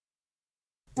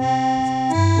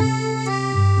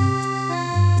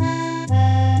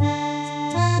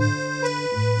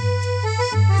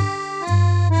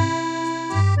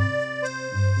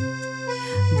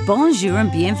Bonjour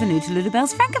and bienvenue to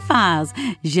Lulabelle's Francophiles.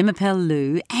 Je m'appelle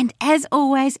Lou, and as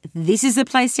always, this is the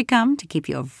place to come to keep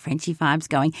your Frenchy vibes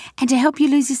going and to help you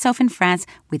lose yourself in France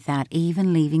without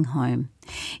even leaving home.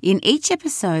 In each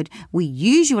episode, we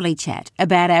usually chat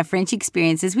about our French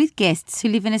experiences with guests who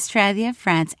live in Australia,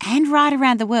 France, and right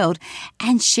around the world,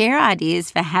 and share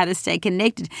ideas for how to stay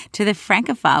connected to the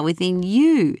Francophile within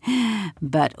you.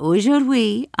 But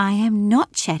aujourd'hui, I am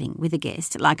not chatting with a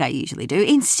guest like I usually do.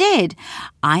 Instead,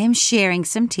 I am sharing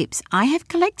some tips I have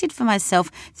collected for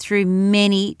myself through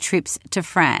many trips to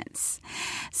France.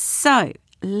 So,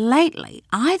 lately,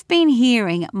 I've been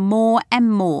hearing more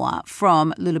and more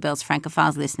from Lulabelle's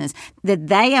Francophiles listeners that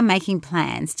they are making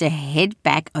plans to head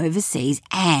back overseas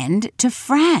and to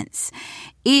France.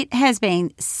 It has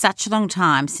been such a long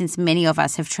time since many of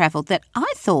us have travelled that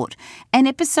I thought an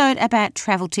episode about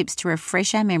travel tips to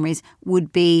refresh our memories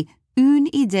would be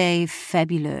une idée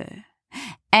fabuleuse.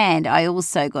 And I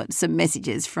also got some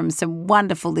messages from some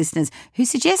wonderful listeners who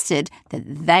suggested that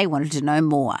they wanted to know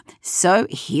more. So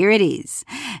here it is.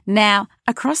 Now,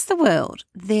 across the world,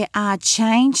 there are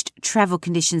changed travel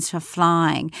conditions for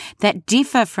flying that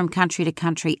differ from country to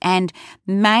country and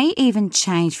may even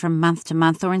change from month to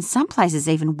month or in some places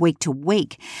even week to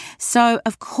week. So,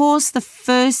 of course, the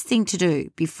first thing to do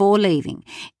before leaving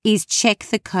is check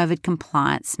the COVID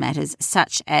compliance matters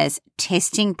such as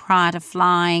testing prior to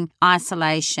flying,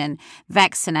 isolation,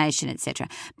 vaccination, etc.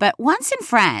 But once in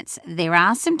France, there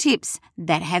are some tips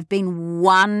that have been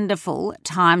wonderful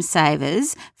time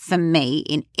savers for me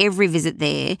in every visit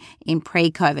there in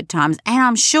pre-COVID times, and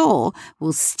I'm sure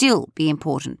will still be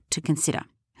important to consider.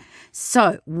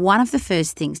 So, one of the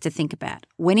first things to think about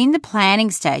when in the planning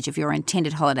stage of your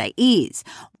intended holiday is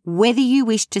whether you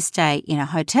wish to stay in a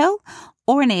hotel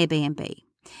or an Airbnb.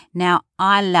 Now,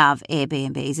 I love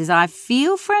Airbnbs as I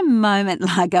feel for a moment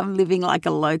like I'm living like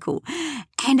a local.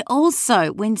 And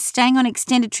also, when staying on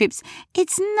extended trips,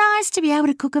 it's nice to be able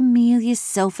to cook a meal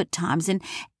yourself at times and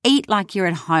eat like you're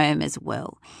at home as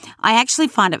well. I actually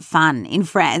find it fun in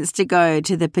France to go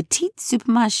to the Petit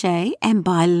Supermarché and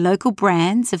buy local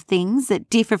brands of things that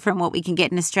differ from what we can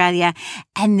get in Australia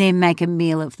and then make a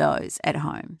meal of those at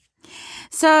home.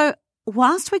 So,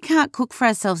 whilst we can't cook for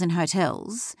ourselves in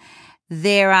hotels,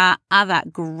 there are other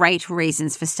great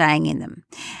reasons for staying in them.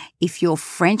 If your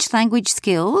French language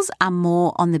skills are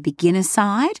more on the beginner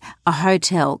side, a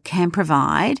hotel can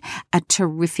provide a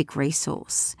terrific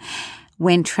resource.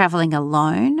 When travelling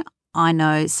alone, I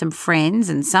know some friends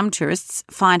and some tourists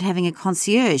find having a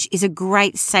concierge is a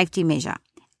great safety measure,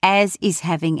 as is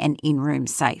having an in-room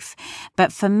safe.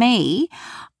 But for me,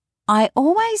 I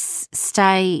always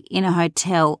stay in a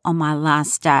hotel on my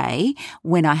last day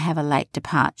when I have a late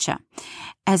departure,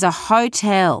 as a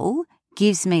hotel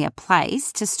gives me a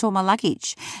place to store my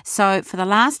luggage. So for the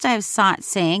last day of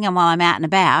sightseeing and while I'm out and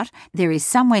about, there is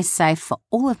somewhere safe for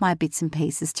all of my bits and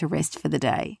pieces to rest for the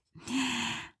day.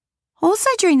 Also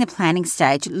during the planning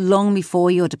stage, long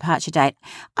before your departure date,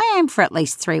 I aim for at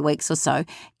least 3 weeks or so,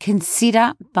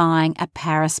 consider buying a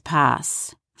Paris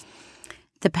pass.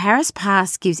 The Paris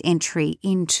Pass gives entry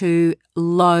into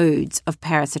loads of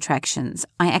Paris attractions.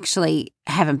 I actually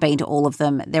haven't been to all of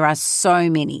them. There are so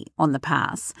many on the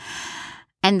pass.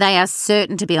 And they are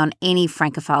certain to be on any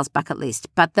Francophile's bucket list.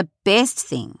 But the best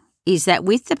thing is that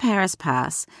with the Paris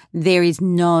Pass, there is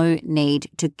no need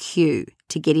to queue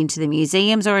to get into the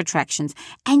museums or attractions,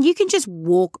 and you can just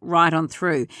walk right on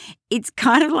through. It's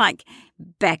kind of like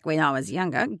back when I was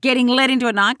younger, getting led into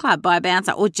a nightclub by a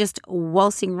bouncer or just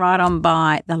waltzing right on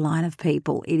by the line of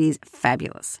people. It is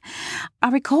fabulous. I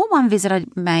recall one visit I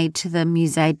made to the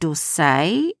Musée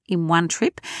d'Orsay in one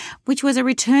trip, which was a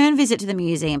return visit to the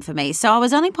museum for me. So I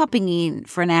was only popping in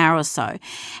for an hour or so,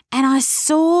 and I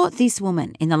saw this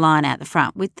woman in the line out the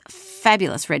front with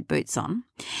fabulous red boots on.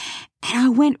 And I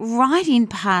went right in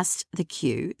past the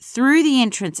queue, through the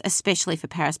entrance, especially for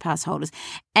Paris Pass holders,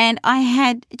 and I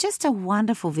had just a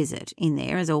wonderful visit in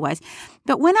there, as always.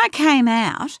 But when I came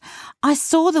out, I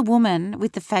saw the woman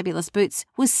with the fabulous boots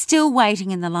was still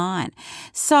waiting in the line.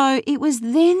 So it was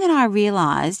then that I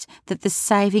realised that the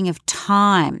saving of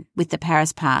time with the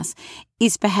Paris Pass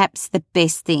is perhaps the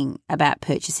best thing about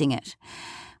purchasing it.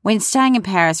 When staying in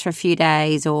Paris for a few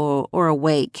days or a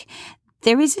week,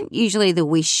 there isn't usually the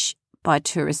wish by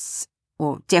tourists,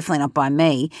 or definitely not by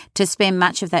me, to spend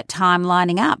much of that time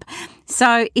lining up.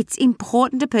 So it's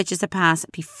important to purchase a pass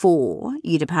before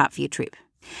you depart for your trip.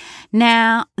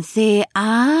 Now, there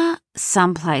are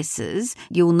some places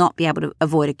you'll not be able to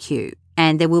avoid a queue.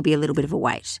 and there will be a little bit of a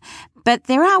wait. But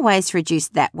there are ways to reduce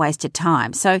that wasted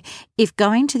time. So if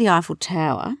going to the Eiffel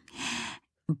Tower,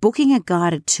 booking a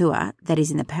guided tour that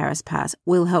is in the Paris Pass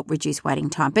will help reduce waiting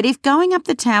time. But if going up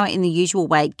the tower in the usual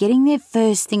way, getting there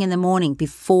first thing in the morning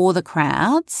before the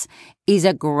crowds is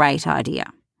a great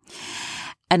idea.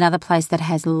 Another place that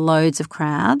has loads of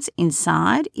crowds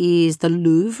inside is the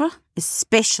Louvre,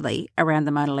 especially around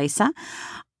the Mona Lisa.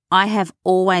 I have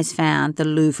always found the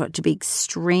Louvre to be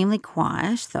extremely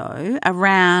quiet, though,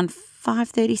 around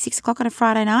 5:30, 6 o'clock on a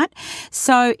Friday night.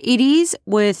 So it is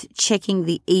worth checking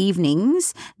the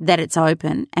evenings that it's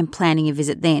open and planning a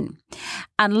visit then.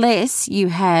 Unless you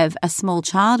have a small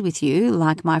child with you,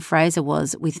 like my Fraser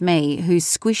was with me, who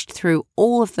squished through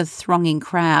all of the thronging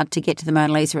crowd to get to the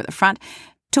Mona Lisa at the front,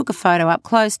 took a photo up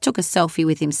close, took a selfie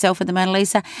with himself at the Mona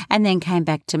Lisa, and then came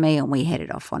back to me and we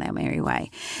headed off on our merry way.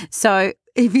 So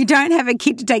if you don't have a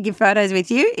kid to take your photos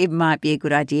with you, it might be a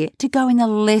good idea to go in the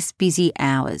less busy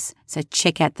hours. So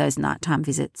check out those nighttime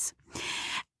visits.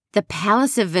 The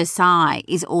Palace of Versailles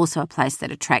is also a place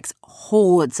that attracts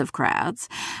hordes of crowds,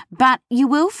 but you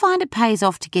will find it pays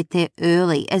off to get there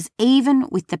early, as even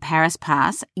with the Paris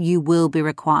Pass, you will be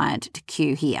required to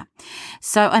queue here.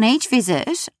 So on each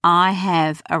visit, I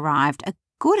have arrived a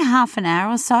good half an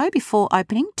hour or so before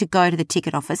opening to go to the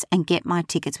ticket office and get my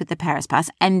tickets with the Paris Pass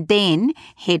and then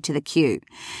head to the queue.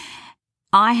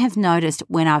 I have noticed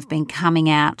when I've been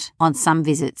coming out on some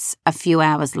visits a few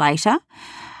hours later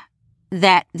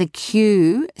that the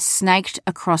queue snaked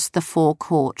across the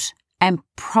forecourt and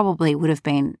probably would have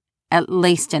been at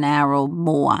least an hour or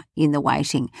more in the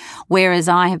waiting, whereas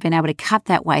I have been able to cut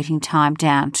that waiting time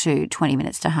down to 20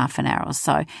 minutes to half an hour or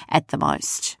so at the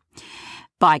most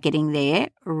by getting there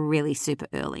really super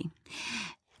early.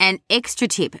 An extra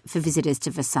tip for visitors to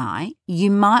Versailles,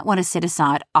 you might want to set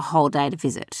aside a whole day to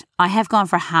visit. I have gone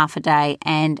for half a day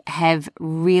and have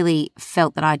really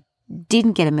felt that I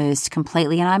didn't get immersed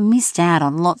completely and I missed out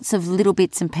on lots of little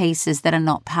bits and pieces that are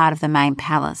not part of the main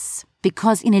palace.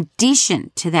 Because in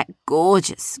addition to that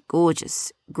gorgeous,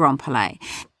 gorgeous Grand Palais,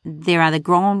 there are the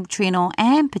Grand Trianon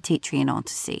and Petit Trianon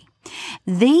to see.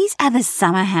 These are the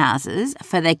summer houses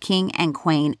for the King and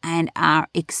Queen and are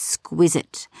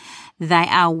exquisite. They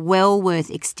are well worth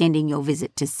extending your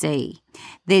visit to see.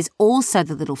 There's also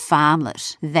the little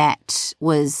farmlet that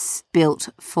was built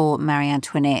for Marie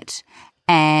Antoinette,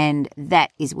 and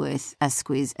that is worth a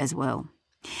squiz as well.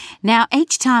 Now,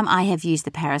 each time I have used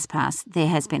the Paris Pass, there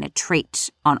has been a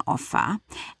treat on offer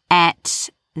at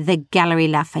the Galeries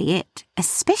Lafayette,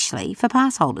 especially for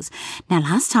pass holders. Now,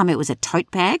 last time it was a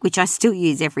tote bag, which I still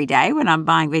use every day when I'm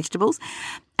buying vegetables.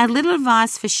 A little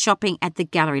advice for shopping at the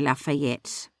Galeries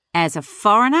Lafayette. As a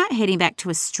foreigner heading back to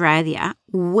Australia,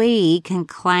 we can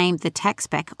claim the tax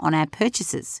back on our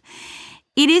purchases.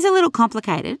 It is a little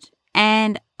complicated,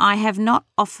 and I have not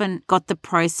often got the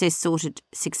process sorted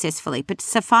successfully, but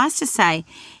suffice to say,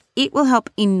 it will help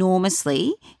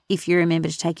enormously if you remember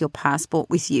to take your passport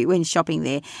with you when shopping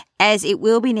there, as it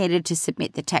will be needed to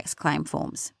submit the tax claim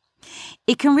forms.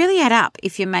 It can really add up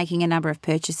if you're making a number of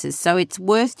purchases, so it's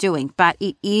worth doing, but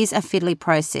it is a fiddly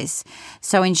process.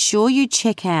 So ensure you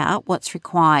check out what's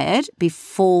required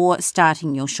before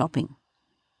starting your shopping.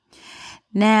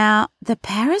 Now, the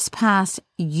Paris Pass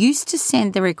used to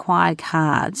send the required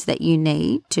cards that you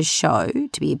need to show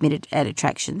to be admitted at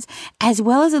attractions, as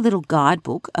well as a little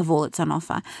guidebook of all that's on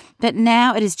offer, but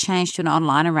now it has changed to an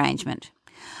online arrangement.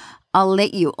 I'll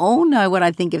let you all know what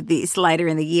I think of this later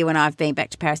in the year when I've been back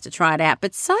to Paris to try it out,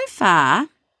 but so far,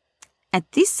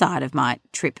 at this side of my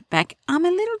trip back, I'm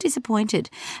a little disappointed,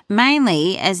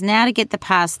 mainly as now to get the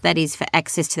pass that is for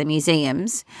access to the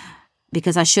museums,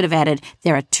 because I should have added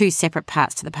there are two separate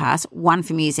parts to the pass, one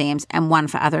for museums and one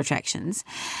for other attractions.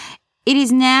 It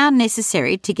is now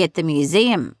necessary to get the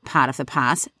museum part of the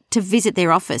pass to visit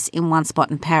their office in one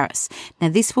spot in Paris. Now,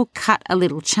 this will cut a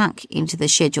little chunk into the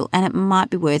schedule and it might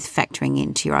be worth factoring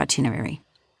into your itinerary.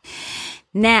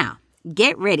 Now,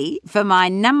 get ready for my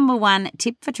number one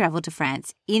tip for travel to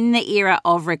France in the era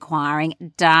of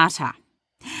requiring data.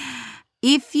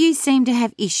 If you seem to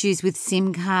have issues with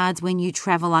SIM cards when you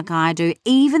travel like I do,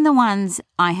 even the ones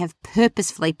I have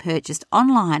purposefully purchased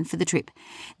online for the trip,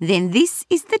 then this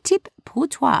is the tip pour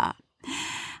toi.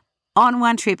 On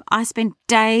one trip, I spent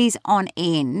days on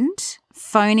end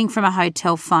phoning from a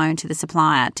hotel phone to the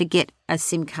supplier to get a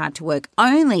SIM card to work,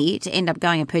 only to end up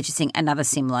going and purchasing another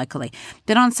SIM locally.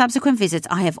 But on subsequent visits,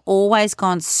 I have always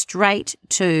gone straight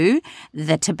to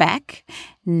the Tabac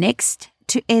next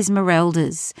to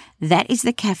Esmeralda's. That is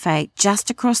the cafe just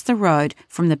across the road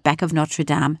from the back of Notre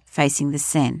Dame facing the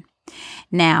Seine.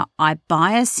 Now, I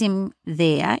buy a SIM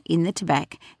there in the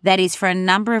Tabac that is for a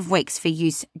number of weeks for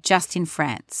use just in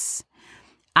France.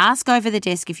 Ask over the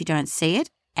desk if you don't see it,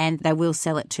 and they will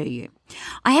sell it to you.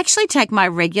 I actually take my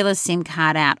regular SIM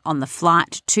card out on the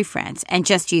flight to France and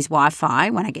just use Wi-Fi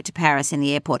when I get to Paris in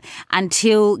the airport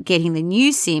until getting the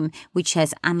new SIM, which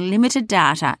has unlimited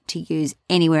data to use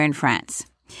anywhere in France.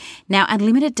 Now,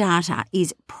 unlimited data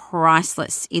is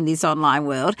priceless in this online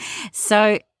world.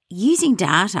 So using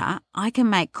data, I can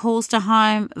make calls to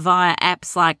home via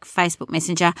apps like Facebook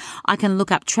Messenger. I can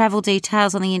look up travel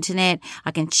details on the internet.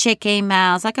 I can check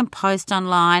emails. I can post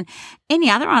online. Any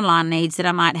other online needs that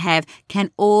I might have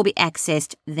can all be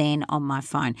accessed then on my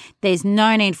phone. There's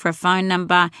no need for a phone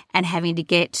number and having to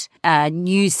get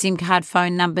new SIM card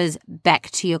phone numbers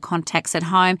back to your contacts at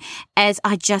home, as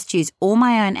I just use all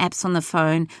my own apps on the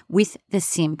phone with the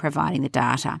SIM providing the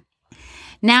data.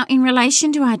 Now, in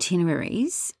relation to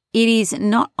itineraries, it is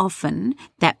not often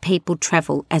that people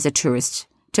travel as a tourist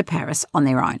to Paris on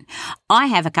their own. I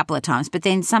have a couple of times, but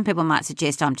then some people might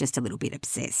suggest I'm just a little bit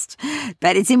obsessed.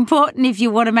 But it's important, if you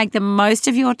want to make the most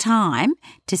of your time,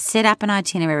 to set up an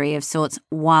itinerary of sorts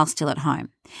while still at home.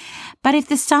 But if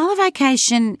the style of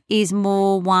vacation is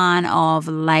more one of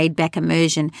laid-back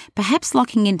immersion, perhaps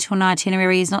locking into an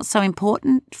itinerary is not so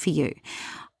important for you.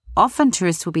 Often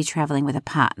tourists will be travelling with a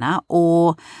partner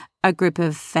or a group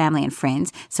of family and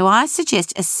friends. So I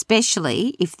suggest,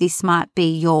 especially if this might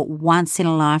be your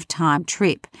once-in-a-lifetime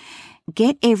trip,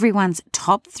 get everyone's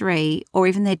top 3 or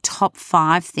even their top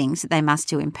 5 things that they must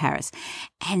do in Paris.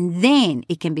 And then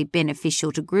it can be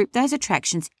beneficial to group those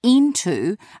attractions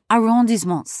into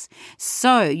arrondissements.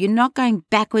 So you're not going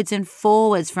backwards and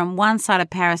forwards from one side of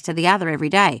Paris to the other every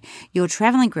day. Your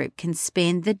travelling group can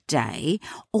spend the day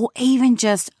or even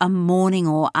just a morning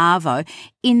or arvo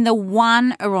in the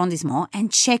one arrondissement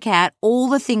and check out all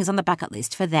the things on the bucket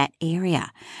list for that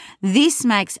area. This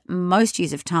makes most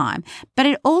use of time, but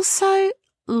it also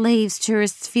leaves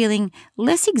tourists feeling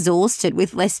less exhausted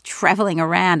with less travelling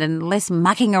around and less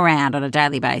mucking around on a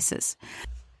daily basis.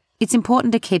 It's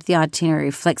important to keep the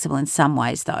itinerary flexible in some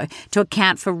ways, though, to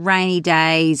account for rainy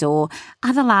days or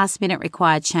other last-minute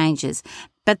required changes.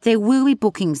 But there will be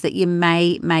bookings that you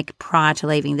may make prior to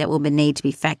leaving that will need to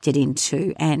be factored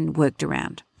into and worked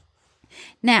around.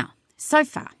 Now, so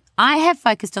far, I have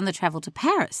focused on the travel to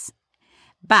Paris,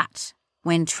 but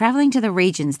when travelling to the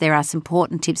regions, there are some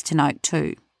important tips to note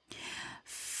too.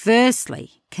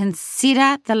 Firstly,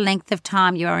 consider the length of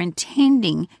time you are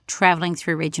intending travelling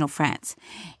through regional France.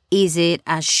 Is it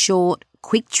a short,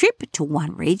 quick trip to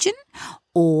one region,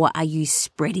 or are you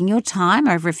spreading your time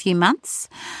over a few months?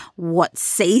 What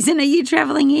season are you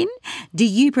travelling in? Do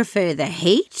you prefer the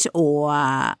heat, or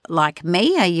like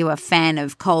me, are you a fan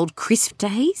of cold, crisp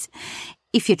days?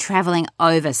 If you're travelling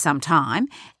over some time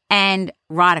and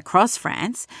right across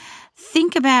France,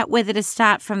 think about whether to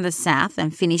start from the south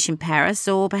and finish in Paris,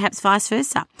 or perhaps vice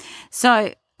versa.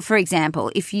 So, for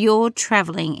example, if you're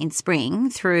travelling in spring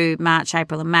through March,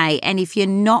 April and May, and if you're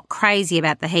not crazy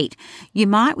about the heat, you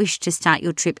might wish to start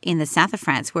your trip in the south of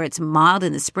France where it's mild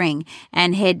in the spring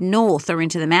and head north or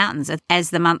into the mountains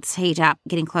as the months heat up,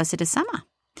 getting closer to summer.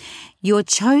 Your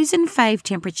chosen fave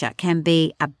temperature can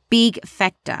be a big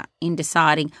factor in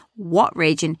deciding what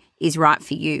region is right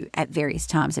for you at various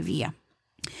times of year.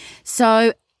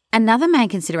 So, another main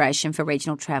consideration for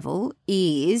regional travel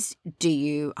is, do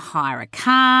you hire a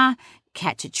car,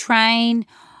 catch a train,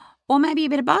 or maybe a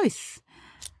bit of both?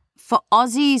 For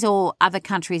Aussies or other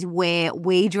countries where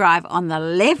we drive on the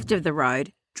left of the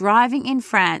road, driving in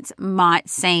France might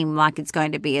seem like it's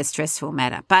going to be a stressful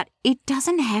matter, but it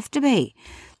doesn't have to be.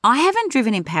 I haven't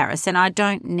driven in Paris and I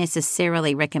don't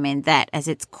necessarily recommend that as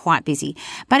it's quite busy.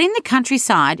 But in the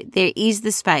countryside, there is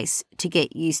the space to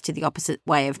get used to the opposite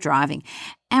way of driving.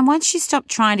 And once you stop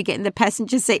trying to get in the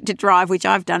passenger seat to drive, which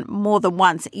I've done more than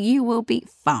once, you will be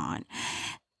fine.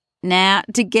 Now,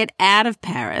 to get out of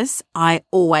Paris, I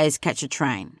always catch a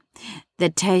train.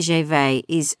 The TGV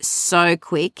is so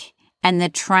quick and the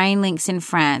train links in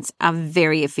France are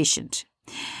very efficient.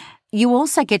 You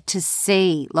also get to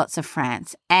see lots of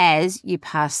France as you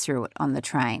pass through it on the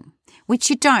train, which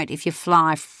you don't if you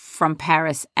fly from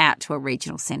Paris out to a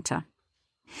regional centre.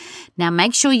 Now,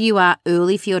 make sure you are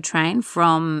early for your train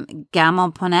from Gare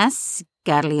Montparnasse,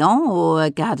 Gare Lyon or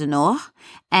Gare du Nord,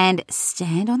 and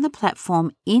stand on the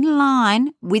platform in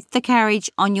line with the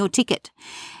carriage on your ticket.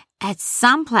 At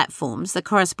some platforms, the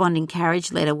corresponding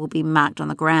carriage letter will be marked on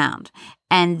the ground,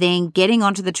 and then getting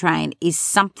onto the train is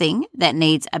something that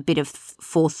needs a bit of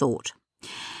forethought.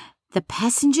 The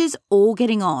passengers all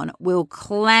getting on will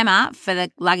clamour for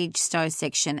the luggage stow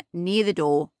section near the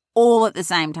door all at the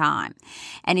same time.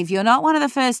 And if you're not one of the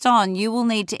first on, you will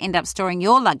need to end up storing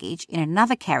your luggage in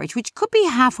another carriage, which could be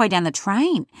halfway down the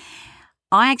train.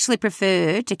 I actually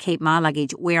prefer to keep my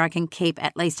luggage where I can keep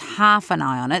at least half an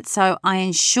eye on it, so I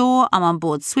ensure I'm on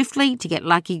board swiftly to get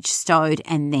luggage stowed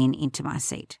and then into my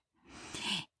seat.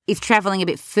 If travelling a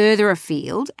bit further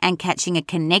afield and catching a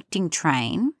connecting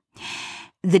train,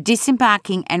 the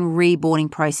disembarking and reboarding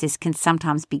process can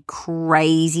sometimes be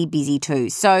crazy busy too.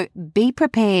 So be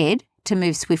prepared to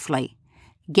move swiftly.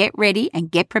 Get ready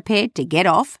and get prepared to get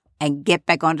off and get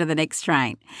back onto the next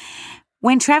train.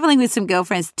 When travelling with some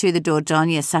girlfriends to the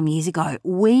Dordogne some years ago,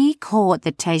 we caught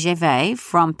the TGV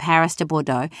from Paris to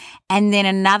Bordeaux and then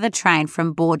another train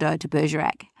from Bordeaux to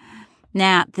Bergerac.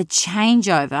 Now, the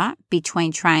changeover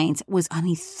between trains was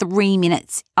only 3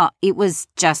 minutes. It was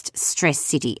just stress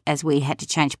city as we had to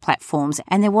change platforms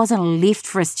and there wasn't a lift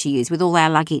for us to use with all our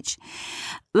luggage.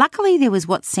 Luckily, there was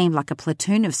what seemed like a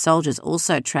platoon of soldiers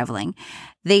also travelling.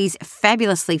 These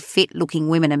fabulously fit-looking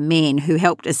women and men who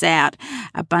helped us out,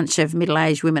 a bunch of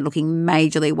middle-aged women looking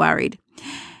majorly worried.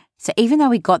 So even though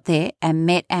we got there and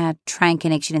met our train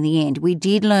connection in the end, we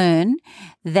did learn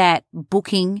that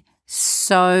booking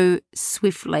so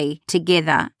swiftly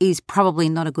together is probably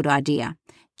not a good idea.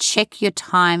 Check your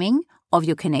timing of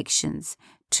your connections.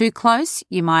 Too close,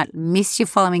 you might miss your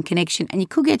following connection and you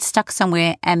could get stuck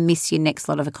somewhere and miss your next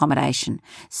lot of accommodation.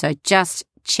 So just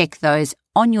check those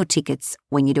on your tickets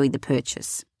when you're doing the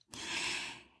purchase.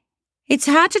 It's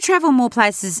hard to travel more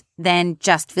places than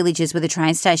just villages with a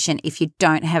train station if you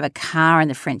don't have a car in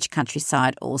the French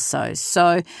countryside also.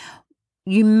 So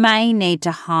you may need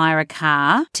to hire a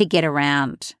car to get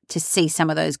around to see some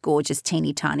of those gorgeous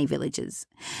teeny tiny villages.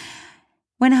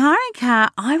 When hiring a car,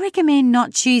 I recommend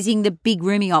not choosing the big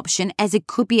roomy option as it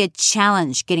could be a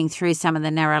challenge getting through some of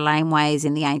the narrow laneways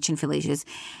in the ancient villages.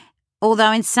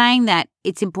 Although in saying that,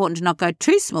 it's important to not go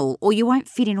too small or you won't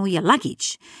fit in all your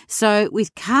luggage. So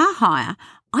with car hire,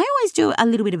 I always do a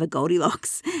little bit of a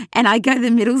Goldilocks and I go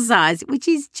the middle size, which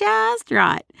is just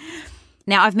right.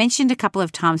 Now, I've mentioned a couple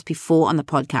of times before on the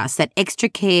podcast that extra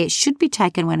care should be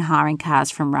taken when hiring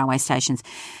cars from railway stations.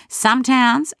 Some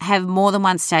towns have more than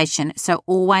one station, so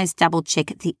always double check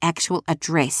the actual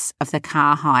address of the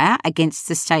car hire against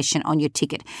the station on your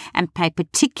ticket and pay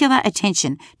particular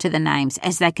attention to the names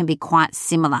as they can be quite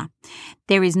similar.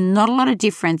 There is not a lot of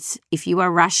difference if you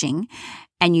are rushing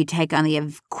and you take only a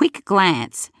quick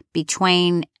glance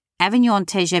between Avignon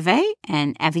TGV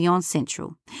and Avignon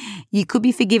Central. You could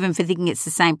be forgiven for thinking it's the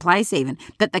same place even,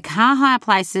 but the car hire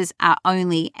places are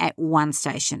only at one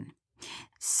station.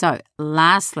 So,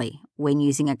 lastly, when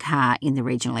using a car in the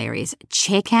regional areas,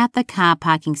 check out the car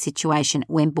parking situation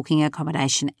when booking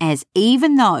accommodation, as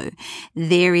even though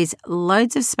there is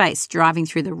loads of space driving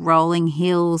through the rolling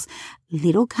hills,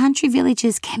 little country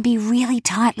villages can be really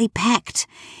tightly packed.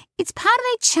 It's part of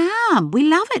their charm. We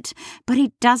love it, but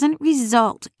it doesn't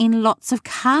result in lots of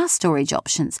car storage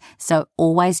options. So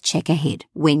always check ahead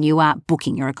when you are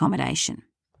booking your accommodation.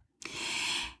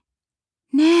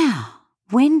 Now,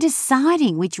 when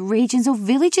deciding which regions or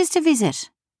villages to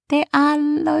visit, there are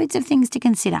loads of things to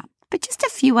consider, but just a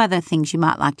few other things you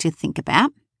might like to think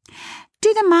about.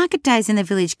 Do the market days in the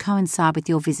village coincide with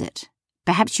your visit?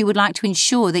 Perhaps you would like to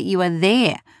ensure that you are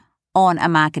there on a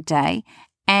market day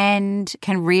and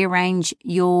can rearrange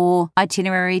your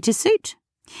itinerary to suit.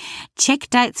 Check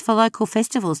dates for local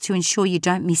festivals to ensure you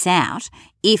don't miss out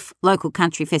if local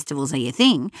country festivals are your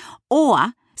thing,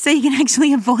 or so you can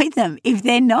actually avoid them if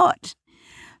they're not.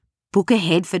 Book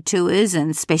ahead for tours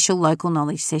and special local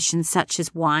knowledge sessions such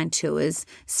as wine tours,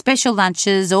 special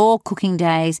lunches or cooking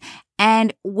days,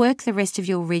 and work the rest of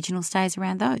your regional stays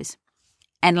around those.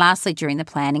 And lastly, during the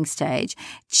planning stage,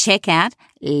 check out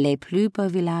Les Plus Beaux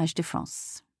Villages de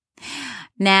France.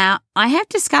 Now, I have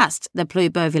discussed the Plus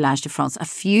Beaux Villages de France a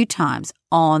few times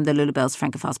on the Lulabelle's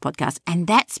Francophiles podcast, and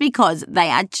that's because they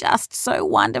are just so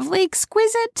wonderfully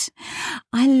exquisite.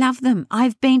 I love them.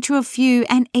 I've been to a few,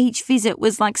 and each visit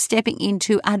was like stepping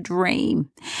into a dream.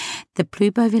 The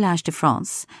Plus Beaux Villages de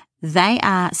France, they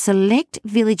are select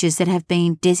villages that have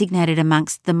been designated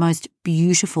amongst the most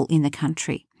beautiful in the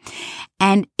country.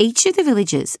 And each of the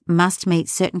villages must meet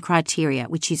certain criteria,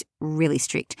 which is really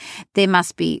strict. There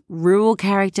must be rural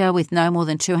character with no more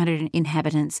than 200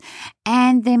 inhabitants,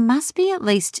 and there must be at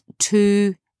least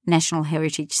 2 national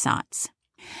heritage sites.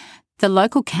 The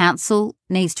local council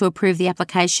needs to approve the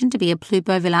application to be a Plus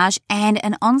Beau Village, and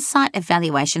an on-site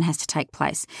evaluation has to take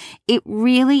place. It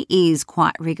really is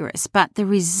quite rigorous, but the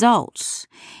result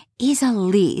is a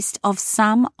list of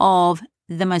some of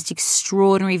the most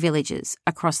extraordinary villages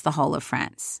across the whole of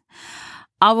France.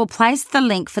 I will place the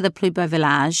link for the Plus Beau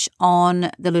Village on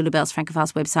the Lulabelle's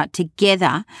Francophiles website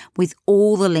together with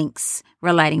all the links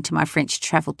relating to my French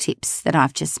travel tips that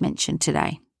I've just mentioned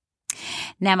today.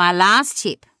 Now, my last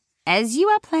tip, as you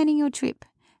are planning your trip,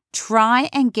 try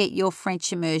and get your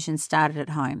French immersion started at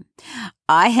home.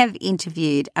 I have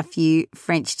interviewed a few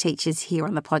French teachers here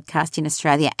on the podcast in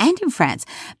Australia and in France,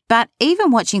 but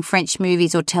even watching French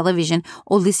movies or television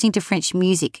or listening to French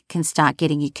music can start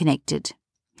getting you connected.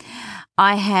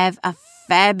 I have a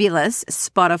fabulous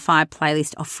Spotify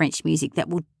playlist of French music that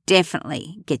will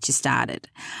definitely get you started.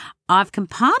 I've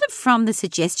compiled it from the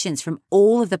suggestions from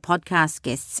all of the podcast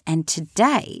guests, and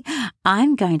today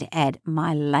I'm going to add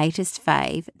my latest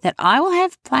fave that I will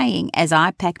have playing as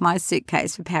I pack my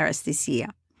suitcase for Paris this year.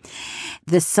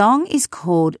 The song is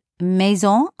called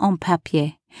Maison en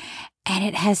Papier, and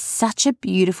it has such a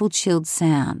beautiful chilled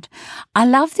sound. I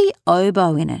love the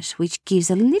oboe in it, which gives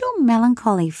a little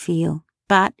melancholy feel,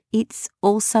 but it's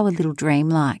also a little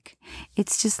dreamlike.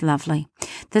 It's just lovely.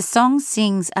 The song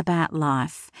sings about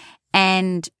life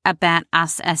and about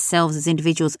us ourselves as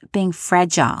individuals being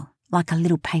fragile, like a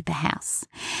little paper house,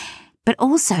 but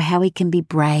also how we can be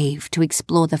brave to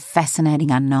explore the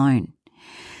fascinating unknown.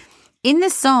 In the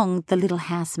song, The Little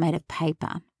House Made of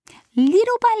Paper,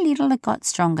 little by little it got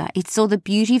stronger. It saw the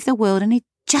beauty of the world and it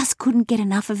just couldn't get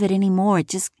enough of it anymore. It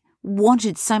just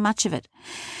wanted so much of it.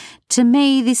 To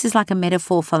me, this is like a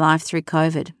metaphor for life through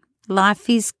COVID. Life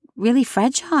is really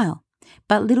fragile,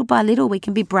 but little by little we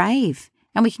can be brave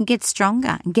and we can get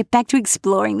stronger and get back to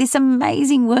exploring this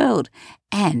amazing world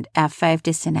and our fave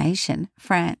destination,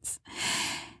 France.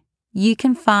 You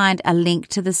can find a link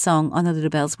to the song on the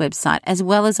Lulabelle's website as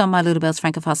well as on my Lulabelle's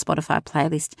Francophile Spotify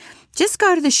playlist. Just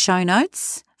go to the show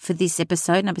notes for this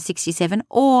episode, number 67,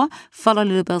 or follow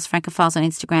Lulabelle's Francophiles on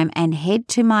Instagram and head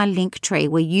to my link tree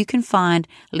where you can find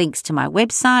links to my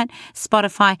website,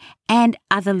 Spotify, and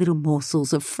other little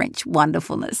morsels of French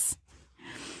wonderfulness.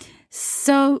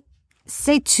 So,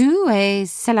 c'est tout et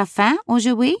c'est la fin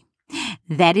aujourd'hui.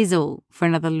 That is all for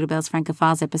another Lulabelle's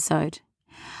Francophiles episode.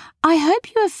 I hope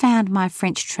you have found my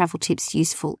French travel tips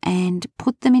useful and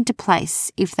put them into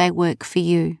place if they work for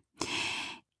you.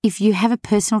 If you have a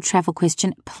personal travel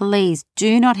question, please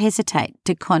do not hesitate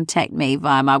to contact me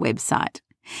via my website.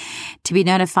 To be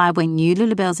notified when new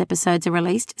Lulabelle's episodes are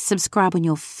released, subscribe on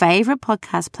your favourite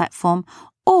podcast platform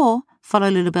or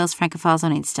follow Lulabelle's Francophiles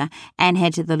on Insta and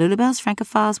head to the Lulabelle's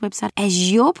Francophiles website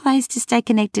as your place to stay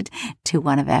connected to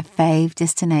one of our fave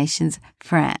destinations,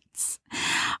 France.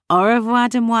 Au revoir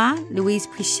de moi, Louise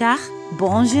Prichard.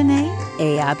 Bonne journée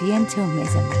et à bientôt, mes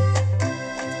amis.